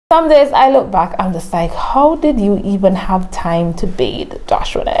Some days I look back, I'm just like, how did you even have time to bathe,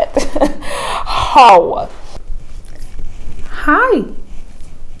 Joshua? How? Hi,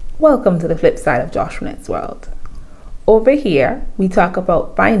 welcome to the flip side of Joshua's world. Over here, we talk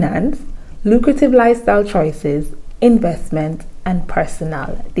about finance, lucrative lifestyle choices, investment, and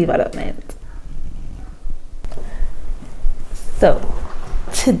personal development. So,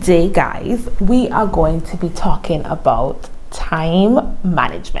 today, guys, we are going to be talking about time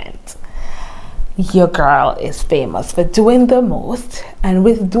management. Your girl is famous for doing the most, and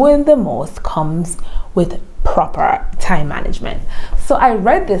with doing the most comes with proper time management. So I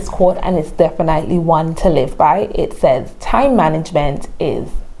read this quote and it's definitely one to live by. It says time management is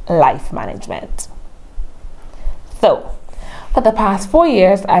life management. So for the past 4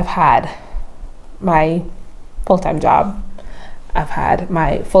 years, I've had my full-time job.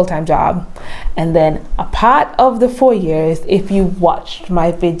 And then a part of the 4 years, if you watched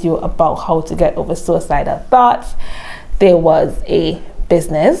my video about how to get over suicidal thoughts, there was a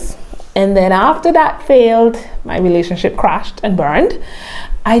business. And then after that failed, my relationship crashed and burned,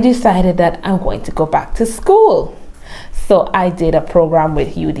 I decided that I'm going to go back to school. So I did a program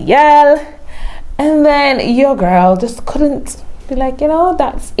with UDL, and then your girl just couldn't be like,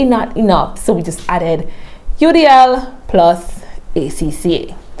 that's not enough. So we just added UDL plus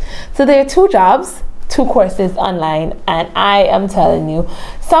ACCA. So there are 2 jobs, 2 courses online, and I am telling you,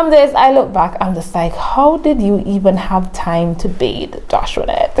 some days I look back, I'm just like, how did you even have time to bathe,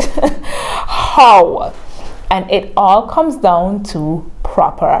 Joshua? How? And it all comes down to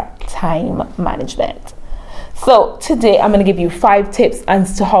proper time management. So today I'm going to give you 5 tips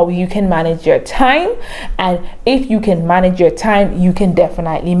as to how you can manage your time, and if you can manage your time, you can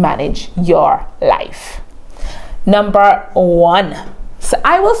definitely manage your life. Number 1. So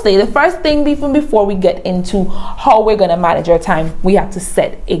I will say the first thing, even before we get into how we're going to manage our time, we have to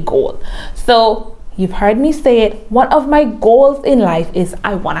set a goal. So you've heard me say it. One of my goals in life is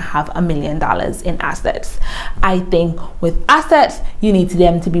I want to have $1 million in assets. I think with assets, you need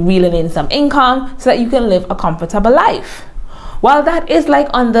them to be reeling in some income so that you can live a comfortable life. While that is like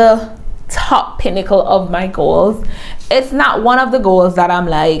on the top pinnacle of my goals, it's not one of the goals that I'm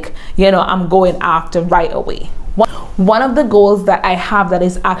like, I'm going after right away. One of the goals that I have that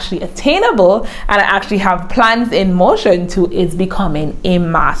is actually attainable and I actually have plans in motion to is becoming a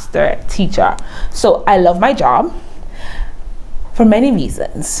master teacher. So I love my job for many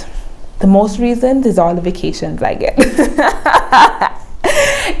reasons. The most reasons is all the vacations I get.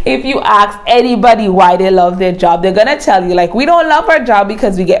 If you ask anybody why they love their job, they're gonna tell you, like, we don't love our job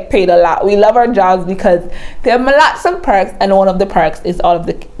because we get paid a lot. We love our jobs because there are lots of perks, and one of the perks is all of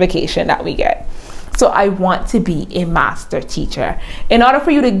the vacation that we get. So I want to be a master teacher. In order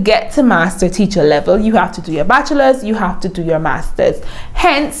for you to get to master teacher level, you have to do your bachelor's, you have to do your master's.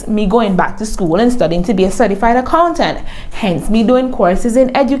 Hence me going back to school and studying to be a certified accountant. Hence me doing courses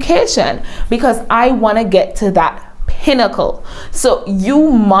in education, because I want to get to that pinnacle. So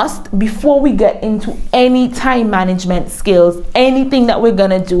you must, before we get into any time management skills, anything that we're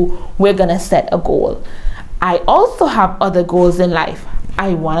gonna do, we're gonna set a goal. I also have other goals in life.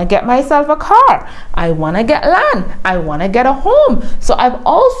 I want to get myself a car. I want to get land. I want to get a home. So I've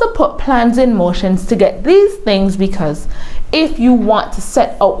also put plans in motion to get these things, because if you want to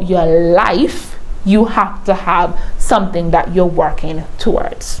set out your life, you have to have something that you're working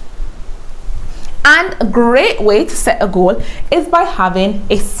towards. And a great way to set a goal is by having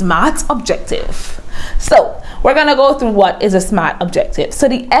a SMART objective. So we're going to go through what is a SMART objective. So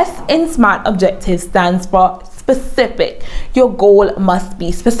the S in SMART objective stands for specific. Your goal must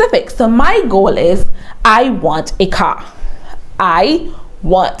be specific. So my goal is I want a car. I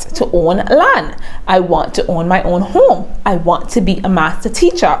want to own land. I want to own my own home. I want to be a master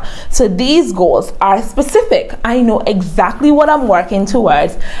teacher. So these goals are specific. I know exactly what I'm working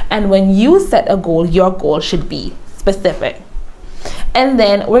towards. And when you set a goal, your goal should be specific. And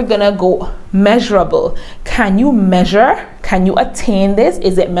then we're gonna go measurable. Can you measure? Can you attain this?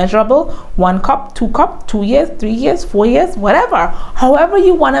 Is it measurable? 1 cup, 2 cup, 2 years, 3 years, 4 years, whatever. However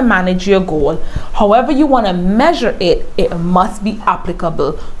you want to manage your goal, however you want to measure it, it must be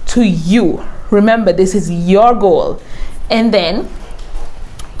applicable to you. Remember, this is your goal. And then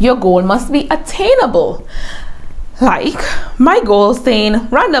your goal must be attainable. Like my goal saying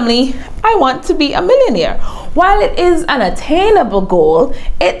randomly, I want to be a millionaire. While it is an attainable goal,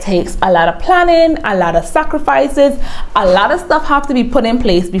 it takes a lot of planning, a lot of sacrifices, a lot of stuff have to be put in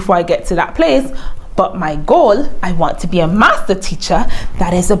place before I get to that place. But my goal, I want to be a master teacher,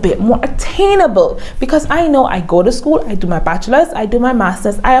 that is a bit more attainable, because I know I go to school, I do my bachelor's, I do my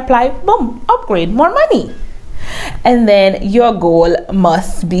master's, I apply, boom, upgrade, more money. And then your goal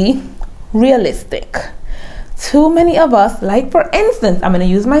must be realistic. Too many of us, like for instance, I'm going to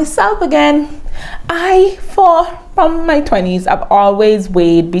use myself again. From my 20s, I've always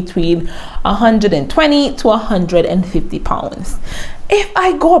weighed between 120 to 150 pounds. If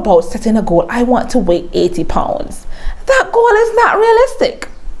I go about setting a goal, I want to weigh 80 pounds. That goal is not realistic.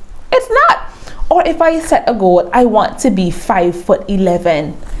 It's not. Or if I set a goal, I want to be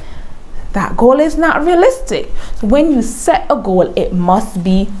 5'11". That goal is not realistic. So when you set a goal, it must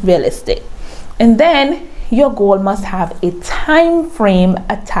be realistic. And then your goal must have a time frame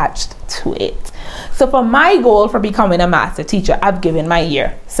attached to it. So for my goal for becoming a master teacher, I've given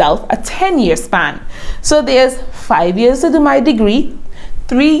myself a 10-year span. So there's 5 years to do my degree,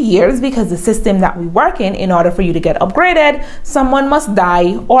 3 years because the system that we work in order for you to get upgraded, someone must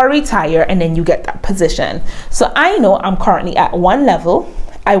die or retire and then you get that position. So I know I'm currently at one level.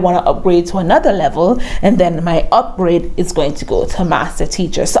 I want to upgrade to another level, and then my upgrade is going to go to master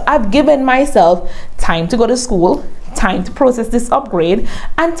teacher. So I've given myself time to go to school, time to process this upgrade,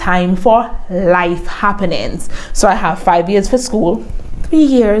 and time for life happenings. So I have 5 years for school, 3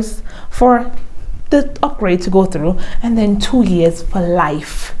 years for the upgrade to go through, and then 2 years for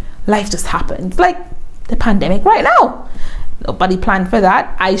life. Life just happens, like the pandemic right now. Nobody planned for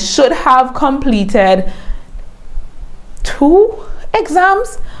that. I should have completed 2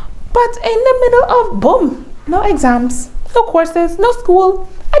 exams, but in the middle of boom, no exams, no courses, no school.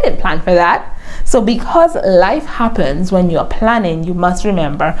 I didn't plan for that. So because life happens when you're planning, you must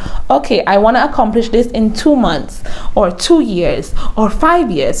remember, okay, I want to accomplish this in 2 months or 2 years or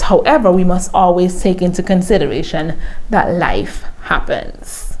 5 years. However, we must always take into consideration that life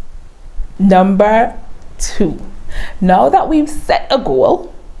happens. Number 2, now that we've set a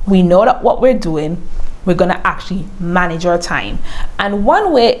goal, we know that what we're doing, we're going to actually manage our time. And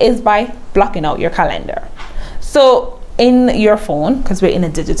one way is by blocking out your calendar. So in your phone, because we're in a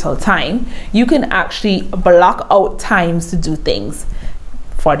digital time, you can actually block out times to do things.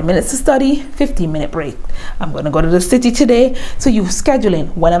 40 minutes to study, 15-minute break. I'm going to go to the city today. So you're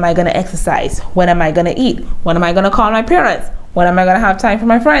scheduling, when am I going to exercise? When am I going to eat? When am I going to call my parents? When am I going to have time for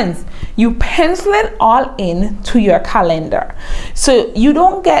my friends? You pencil it all in to your calendar. So you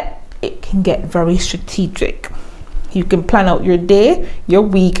don't it can get very strategic. You can plan out your day, your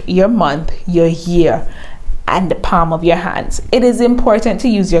week, your month, your year, and the palm of your hands. It is important to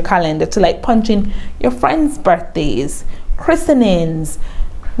use your calendar to like punch in your friends' birthdays, christenings.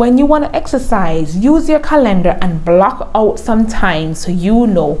 When you want to exercise, use your calendar and block out some time so you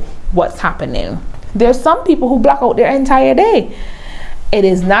know what's happening. There's some people who block out their entire day. It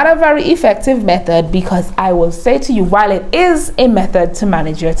is not a very effective method because I will say to you, while it is a method to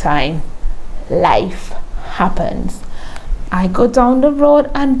manage your time, life happens. I go down the road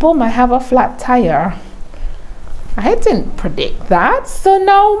and boom, I have a flat tire. I didn't predict that. So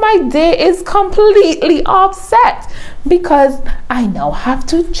now my day is completely offset because I now have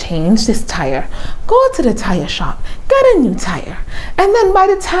to change this tire, go to the tire shop, get a new tire. And then by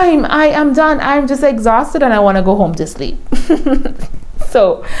the time I am done, I'm just exhausted and I want to go home to sleep.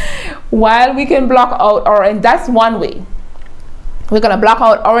 So while we can block out and that's one way. We're going to block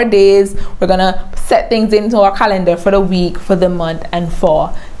out our days. We're going to set things into our calendar for the week, for the month, and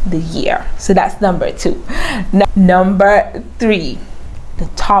for the year. So that's number 2. Number 3, the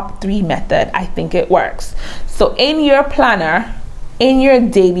top 3 method. I think it works. So in your planner, in your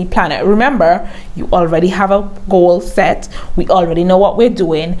daily planner, remember, you already have a goal set. We already know what we're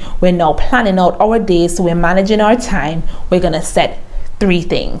doing. We're now planning out our days. So we're managing our time. We're going to set 3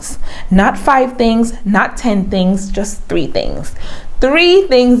 things, not 5 things, not 10 things, just 3 things. 3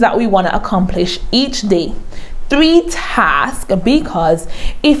 things that we want to accomplish each day. 3 tasks, because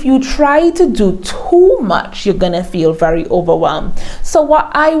if you try to do too much, you're gonna feel very overwhelmed. So what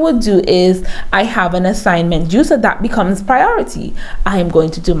I would do is I have an assignment due, so that becomes priority. I am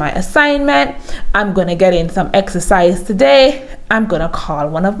going to do my assignment. I'm gonna get in some exercise today. I'm gonna call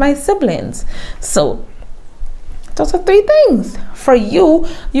one of my siblings. So those are 3 things. For you,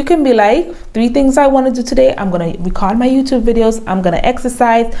 you can be like, 3 things I want to do today. I'm going to record my YouTube videos. I'm going to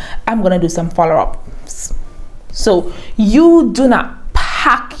exercise. I'm going to do some follow-ups. So you do not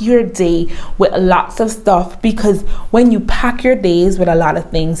pack your day with lots of stuff, because when you pack your days with a lot of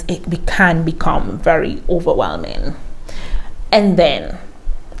things, it can become very overwhelming. And then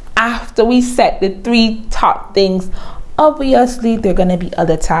after we set the 3 top things, obviously there are going to be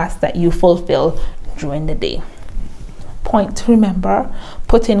other tasks that you fulfill during the day. Point to remember,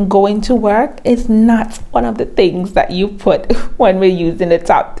 putting going to work is not one of the things that you put when we're using the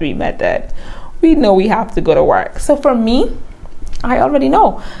top 3 method. We know we have to go to work. So for me, I already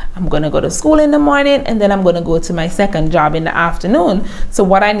know I'm going to go to school in the morning, and then I'm going to go to my second job in the afternoon. So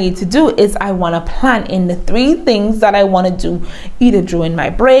what I need to do is I want to plan in the 3 things that I want to do either during my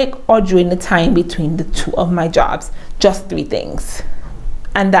break or during the time between the 2 of my jobs. Just 3 things.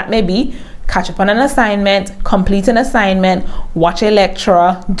 And that may be catch up on an assignment, complete an assignment, watch a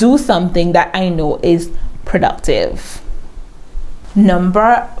lecturer, do something that I know is productive.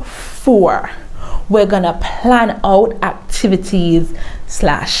 Number 4. We're gonna plan out activities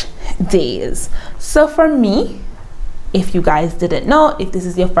 / days. So for me, if you guys didn't know, if this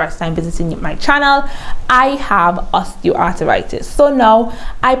is your first time visiting my channel, I have osteoarthritis. So now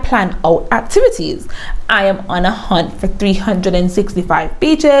I plan out activities. I am on a hunt for 365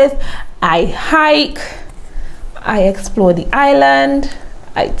 beaches. I hike, I explore the island,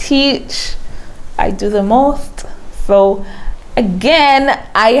 I teach, I do the most. So again,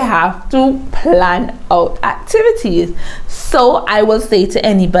 I have to plan out activities. So I will say to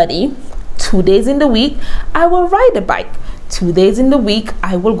anybody, 2 days in the week, I will ride a bike. 2 days in the week,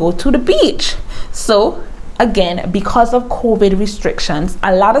 I will go to the beach. So again, because of COVID restrictions,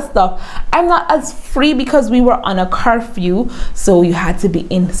 a lot of stuff, I'm not as free because we were on a curfew. So you had to be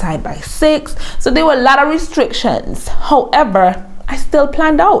inside by 6. So there were a lot of restrictions. However, I still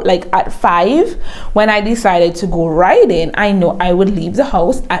planned out. Like at 5, when I decided to go riding, I know I would leave the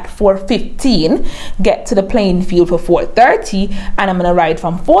house at 4:15, get to the playing field for 4:30, and I'm gonna ride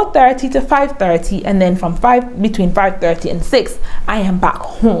from 4:30 to 5:30, and then from between 5:30 and 6, I am back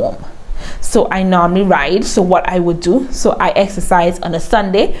home. So I normally ride. So what I would do, so I exercise on a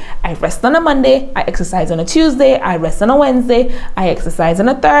Sunday, I rest on a Monday, I exercise on a Tuesday, I rest on a Wednesday, I exercise on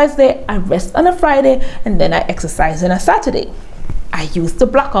a Thursday, I rest on a Friday, and then I exercise on a Saturday. I used to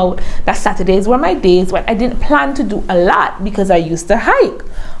block out that Saturdays were my days when I didn't plan to do a lot because I used to hike.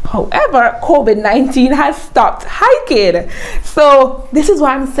 However, COVID-19 has stopped hiking. So this is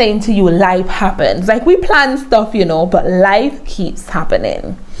why I'm saying to you, life happens. Like we plan stuff, you know, but life keeps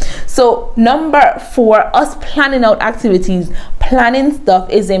happening. So number 4, us planning out activities, planning stuff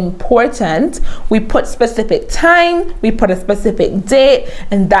is important. We put specific time, we put a specific date,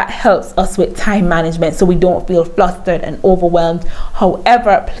 and that helps us with time management so we don't feel flustered and overwhelmed.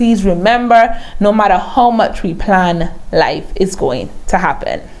 However, please remember, no matter how much we plan, life is going to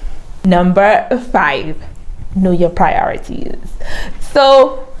happen. Number 5, know your priorities.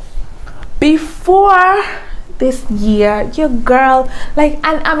 So before this year, your girl, like,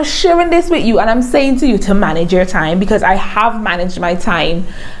 and I'm sharing this with you, and I'm saying to you to manage your time, because I have managed my time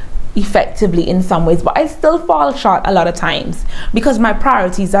effectively in some ways, but I still fall short a lot of times because my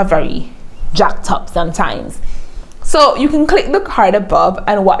priorities are very jacked up sometimes. So you can click the card above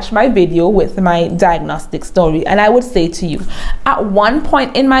and watch my video with my diagnostic story, and I would say to you, at one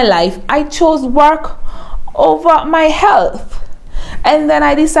point in my life, I chose work over my health. And then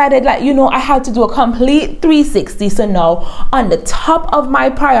I decided, like, you know, I had to do a complete 360. So now on the top of my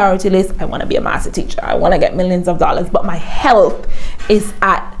priority list, I want to be a master teacher, I want to get millions of dollars, but my health is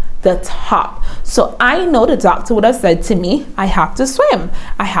at the top. So I know the doctor would have said to me, I have to swim,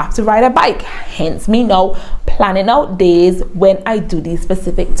 I have to ride a bike, hence me now planning out days when I do these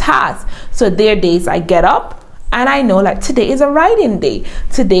specific tasks. So there are days I get up and I know, like, today is a riding day,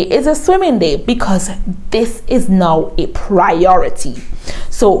 today is a swimming day, because this is now a priority.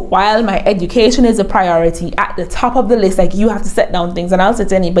 So while my education is a priority, at the top of the list, like, you have to set down things, and I'll say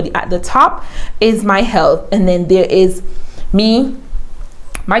to anybody, at the top is my health, and then there is me,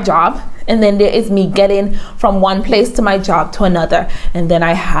 my job, and then there is me getting from one place to my job to another, and then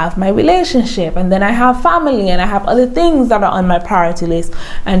I have my relationship, and then I have family, and I have other things that are on my priority list.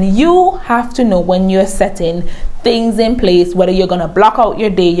 And you have to know when you're setting things in place, whether you're gonna block out your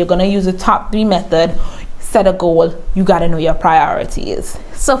day, you're gonna use a top 3 method, set a goal, you gotta know your priorities.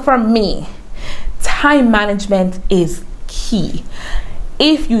 So for me, time management is key.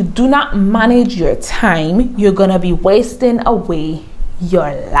 If you do not manage your time, you're gonna be wasting away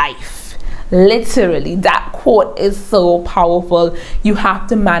your life. Literally, that quote is so powerful. You have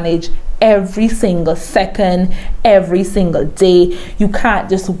to manage every single second, every single day. You can't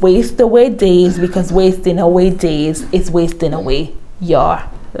just waste away days, because wasting away days is wasting away your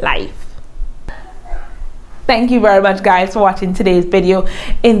life. Thank you very much, guys, for watching today's video.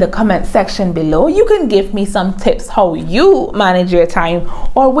 In the comment section below, you can give me some tips how you manage your time,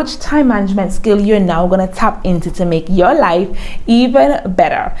 or which time management skill you're now going to tap into to make your life even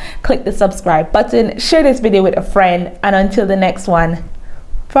better. Click the subscribe button, share this video with a friend, and until the next one,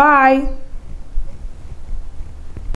 bye.